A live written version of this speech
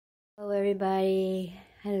Hello everybody,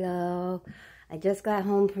 hello. I just got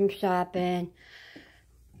home from shopping.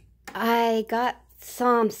 I got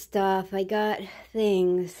some stuff, I got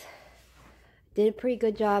things. Did a pretty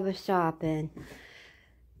good job of shopping.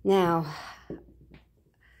 Now,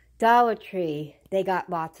 Dollar Tree, they got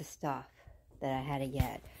lots of stuff that I had to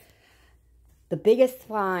get. The biggest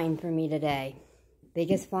find for me today,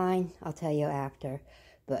 biggest find, I'll tell you after.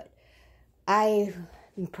 But I'm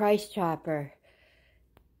Price Chopper.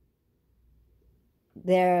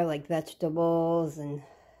 There, like vegetables and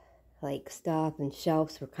like stuff and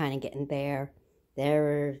shelves were kind of getting bare. There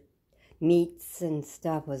were meats and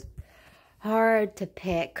stuff was hard to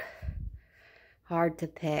pick. Hard to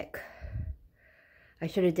pick. I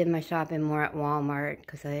should have did my shopping more at Walmart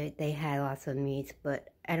because they had lots of meats, but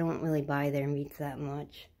I don't really buy their meats that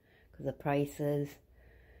much because of prices.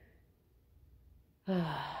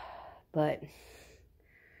 But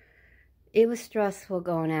it was stressful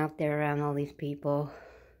going out there around all these people.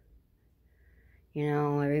 You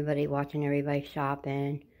know, everybody watching everybody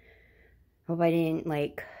shopping. Hope I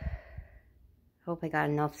got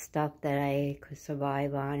enough stuff that I could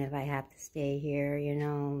survive on if I have to stay here, you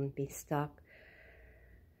know, and be stuck.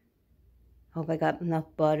 Hope I got enough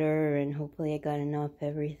butter and hopefully I got enough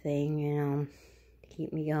everything, you know, to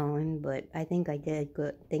keep me going. But I think I did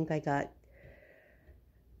good. I think I got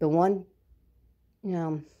the one, you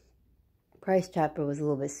know, Price Chopper was a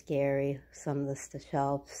little bit scary, some of the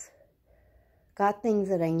shelves. Got things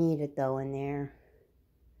that I needed, though, in there.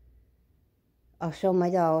 I'll show my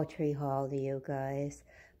Dollar Tree haul to you guys.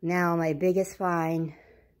 Now, my biggest find,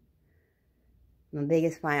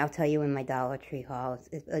 I'll tell you in my Dollar Tree haul.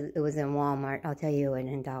 It was in Walmart. I'll tell you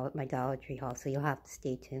in my Dollar Tree haul, so you'll have to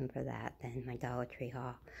stay tuned for that, then, my Dollar Tree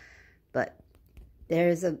haul. But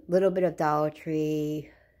there's a little bit of Dollar Tree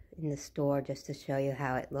in the store just to show you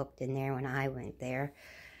how it looked in there when I went there.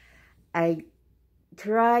 I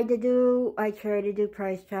tried to do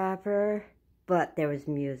Price Chopper, but there was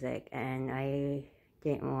music and I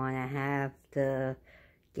didn't want to have to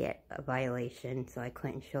get a violation, so I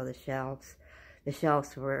couldn't show the shelves. The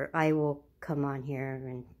shelves were, I will come on here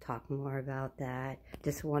and talk more about that.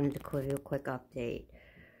 Just wanted to give you a quick update.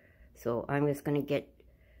 So I'm just going to get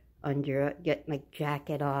my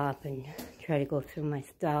jacket off and try to go through my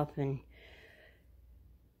stuff and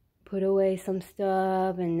put away some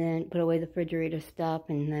stuff and then put away the refrigerator stuff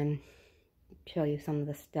and then show you some of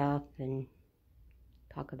the stuff and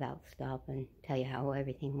talk about stuff and tell you how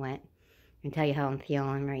everything went and tell you how I'm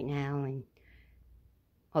feeling right now and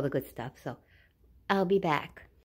all the good stuff. So I'll be back.